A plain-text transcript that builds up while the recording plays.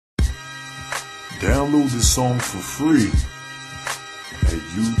Download the song for free at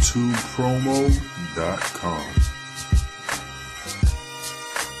youtubepromo.com.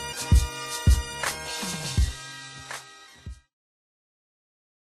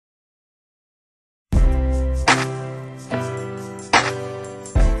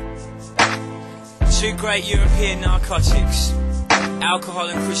 Two great European narcotics, alcohol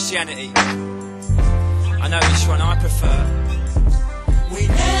and Christianity. I know which one I prefer. We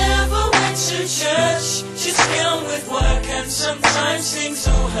never went to church, just get on with work, and sometimes things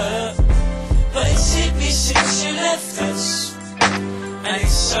all hurt. But it's hit me since you left us, and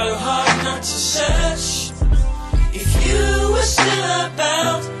it's so hard not to search. If you were still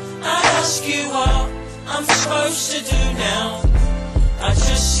about, I'd ask you what I'm supposed to do now. I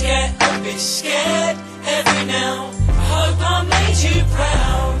just get a bit scared every now. I hope I made you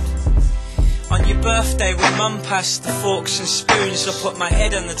proud. On your birthday when Mum passed the forks and spoons, I put my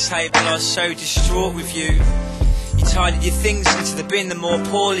head on the table, I was so distraught with you. You tidied your things into the bin the more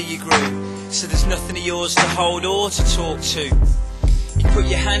poorly you grew, so there's nothing of yours to hold or to talk to. You put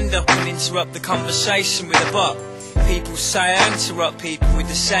your hand up and interrupt the conversation with a but. People say I interrupt people with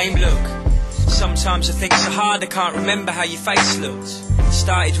the same look. Sometimes I think so hard I can't remember how your face looked.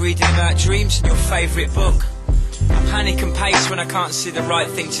 Started reading about dreams in your favourite book. I panic and pace when I can't see the right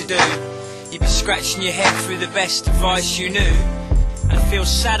thing to do. You've been scratching your head through the best advice you knew. And I feel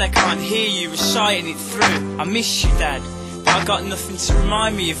sad I can't hear you reciting it through. I miss you, Dad, but I got nothing to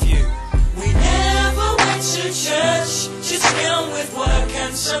remind me of you. We never went to church, just get on with work,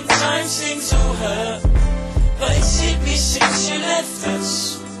 and sometimes things all hurt. But it's hit me since you left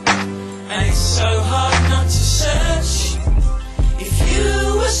us, and it's so hard not to search. If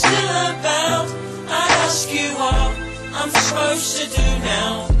you were still about, I'd ask you what I'm supposed to do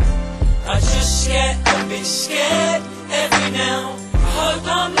now. I just get a bit scared every now. I hope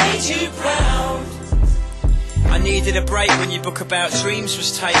I made you proud. I needed a break when your book about dreams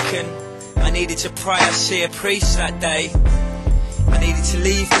was taken. I needed to pray I see a priest that day. I needed to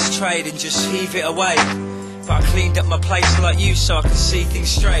leave this trade and just heave it away. But I cleaned up my place like you so I could see things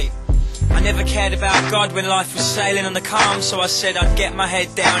straight. I never cared about God when life was sailing on the calm, so I said I'd get my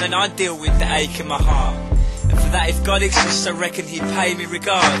head down and I'd deal with the ache in my heart. And for that, if God exists, I reckon he'd pay me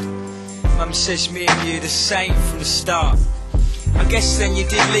regard. Mum says me and you the same from the start. I guess then you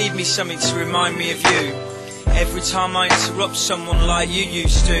did leave me something to remind me of you. Every time I interrupt someone like you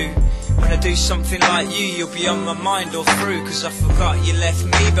used to, when I do something like you, you'll be on my mind all through, cause I forgot you left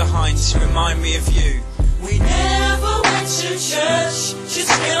me behind to remind me of you. We never went to church, just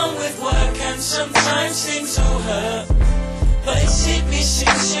get on with work, and sometimes things all hurt. But it's hit me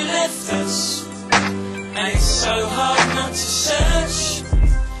since you left us, and it's so hard not to search.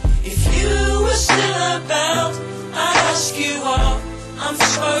 If you were still about, I'd ask you what I'm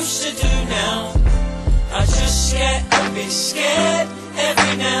supposed to do now. I just get a bit scared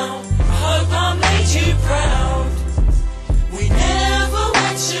every now. I hope I made you proud. We never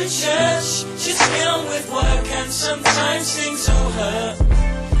went to church, just get on with work, and sometimes things all hurt.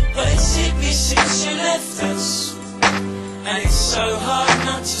 But it's hit me since you left us, and it's so hard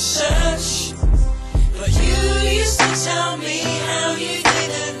not to search. But you used to tell me how you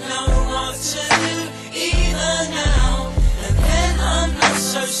didn't know what to do either now. And then I'm not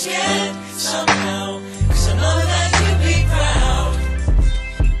so scared somehow, cause I know that you'd be proud.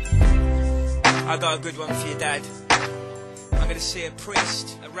 I got a good one for you, Dad. I'm going to see a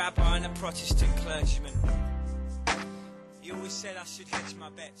priest, a rabbi and a Protestant clergyman. He always said I should hedge my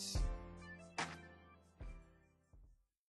bets.